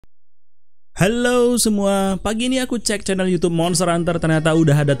Halo semua, pagi ini aku cek channel YouTube Monster Hunter, ternyata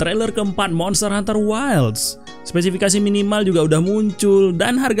udah ada trailer keempat Monster Hunter Wilds. Spesifikasi minimal juga udah muncul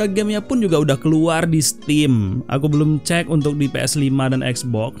dan harga gamenya pun juga udah keluar di Steam. Aku belum cek untuk di PS5 dan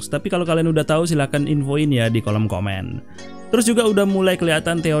Xbox, tapi kalau kalian udah tahu silahkan infoin ya di kolom komen. Terus juga udah mulai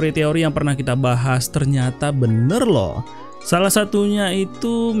kelihatan teori-teori yang pernah kita bahas ternyata bener loh. Salah satunya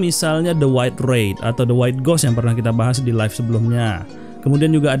itu misalnya The White Raid atau The White Ghost yang pernah kita bahas di live sebelumnya.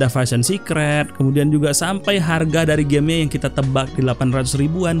 Kemudian juga ada Fashion Secret, kemudian juga sampai harga dari gamenya yang kita tebak di 800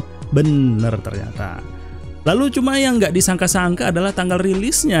 ribuan, bener ternyata. Lalu cuma yang nggak disangka-sangka adalah tanggal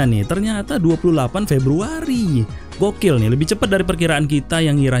rilisnya nih, ternyata 28 Februari. Gokil nih, lebih cepat dari perkiraan kita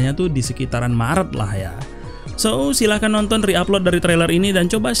yang ngiranya tuh di sekitaran Maret lah ya. So, silahkan nonton re-upload dari trailer ini dan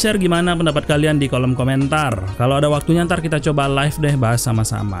coba share gimana pendapat kalian di kolom komentar. Kalau ada waktunya ntar kita coba live deh bahas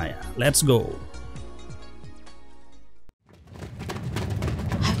sama-sama ya. Let's go!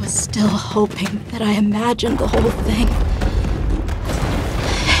 Still hoping that I imagined the whole thing.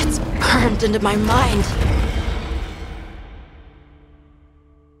 It's burned into my mind.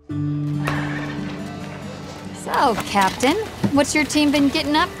 So, Captain, what's your team been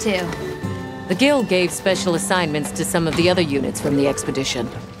getting up to? The Guild gave special assignments to some of the other units from the expedition,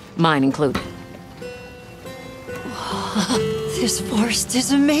 mine included. This forest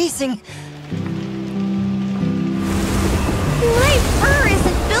is amazing. My fur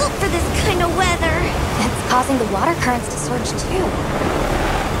isn't built for this kind of weather. It's causing the water currents to surge too.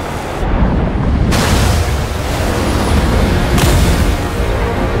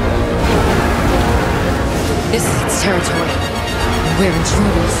 This is its territory. We're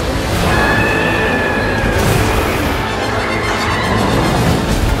intruders.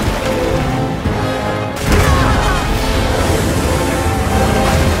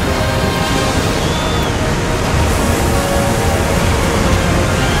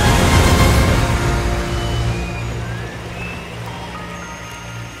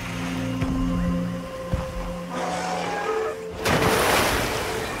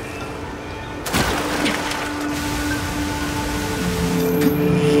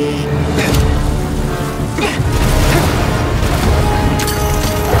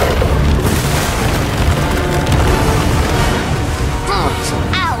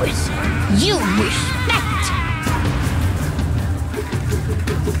 You respect!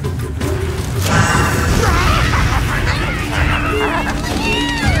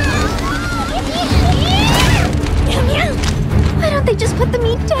 Why don't they just put the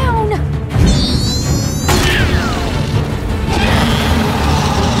meat down?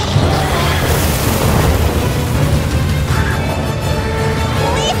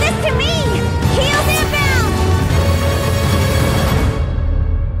 Leave this to me! Heels inbound!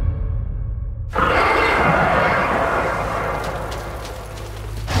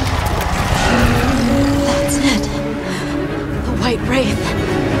 That's it. The White Wraith.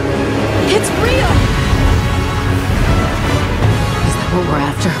 It's real! Is that what we're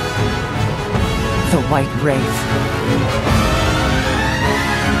after? The White Wraith.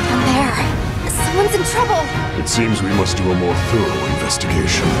 Down there. Someone's in trouble. It seems we must do a more thorough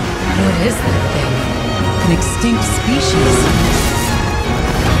investigation. What is that thing? An extinct species.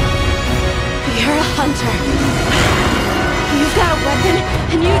 You're a hunter. You've got a weapon.